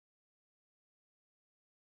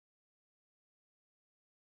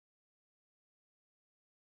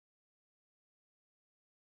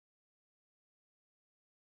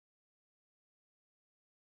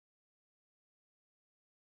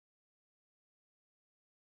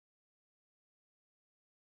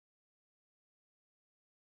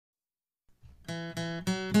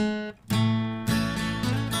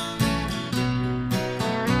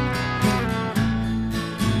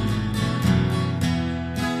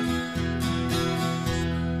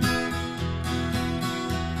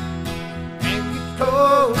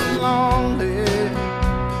So lonely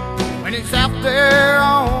when he's out there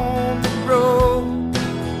on the road.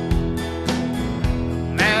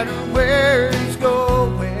 No matter where he's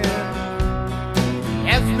going, he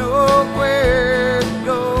has nowhere to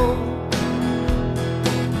go.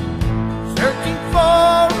 Searching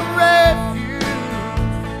for a refuge,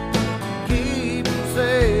 keep him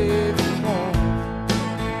safe and warm.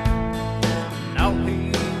 And all he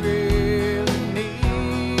really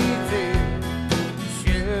needs is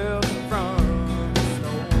shelter from the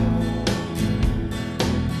storm.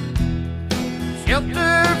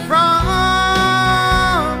 Shelter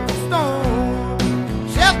from the storm.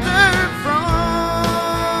 Shelter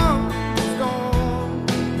from the storm.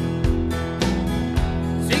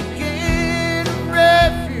 Seeking a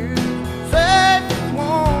refuge, safe and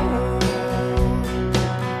warm.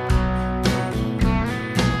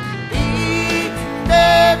 Each and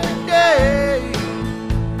every day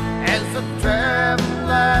as I travel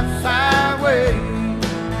life's highway,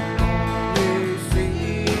 only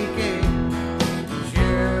seeking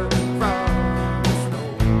shelter from the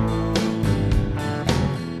storm.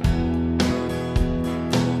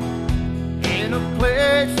 In a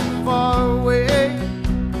place far away,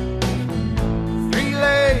 three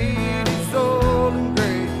ladies old and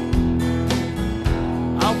gray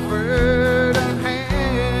offered a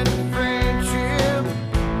hand of friendship,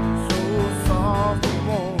 so soft and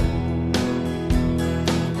warm.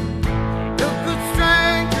 Took a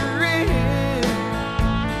stranger in,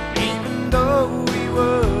 even though he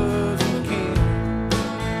wasn't kin,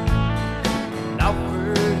 and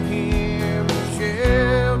offered him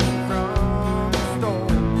shelter from the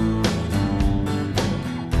storm.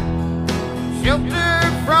 Shelter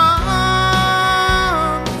from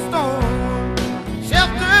the storm.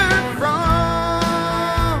 Shelter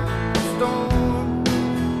from the storm.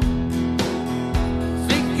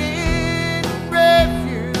 Seeking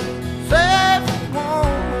refuge, safe and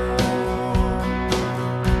warm.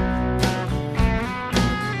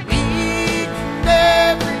 Each and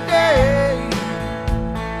every day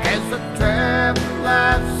as I travel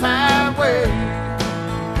life's highway,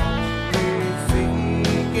 is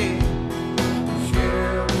seeking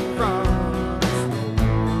shelter from the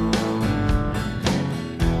storm.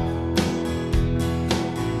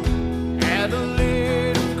 At a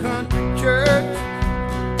little country church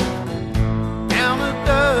down a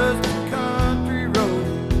dusty country road,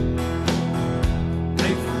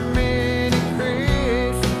 place where many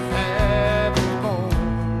Christians have been born.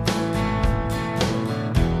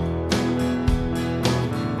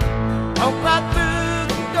 Hope I